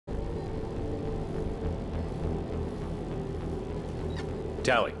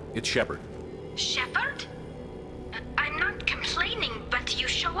Tali, it's Shepard. Shepard? I'm not complaining, but you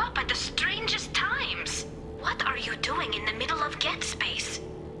show up at the strangest times. What are you doing in the middle of Get Space?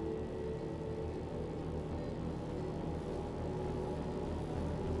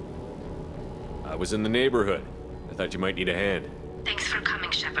 I was in the neighborhood. I thought you might need a hand. Thanks for coming,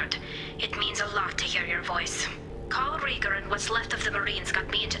 Shepard. It means a lot to hear your voice. Call Rieger and what's left of the Marines got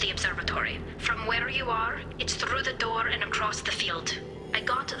me into the observatory. From where you are, it's through the door and across the field. I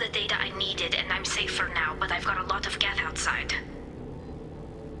got the data I needed and I'm safe for now, but I've got a lot of geth outside.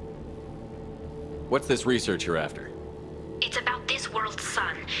 What's this research you're after? It's about this world's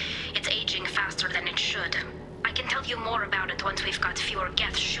sun. It's aging faster than it should. I can tell you more about it once we've got fewer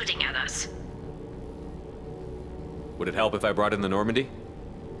geth shooting at us. Would it help if I brought in the Normandy?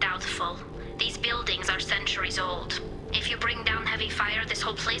 Doubtful. These buildings are centuries old. If you bring down heavy fire, this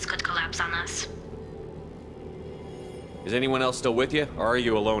whole place could collapse on us. Is anyone else still with you, or are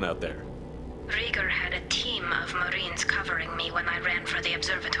you alone out there? Rieger had a team of Marines covering me when I ran for the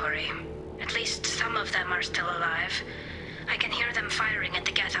observatory. At least some of them are still alive. I can hear them firing at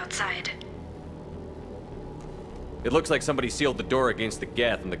the geth outside. It looks like somebody sealed the door against the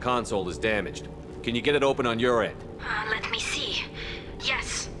geth and the console is damaged. Can you get it open on your end? Let me see.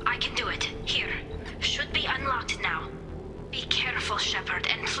 Yes, I can do it. Here. Should be unlocked now. Be careful, Shepard,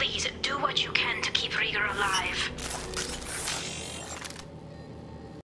 and please do what you can to keep Rieger alive.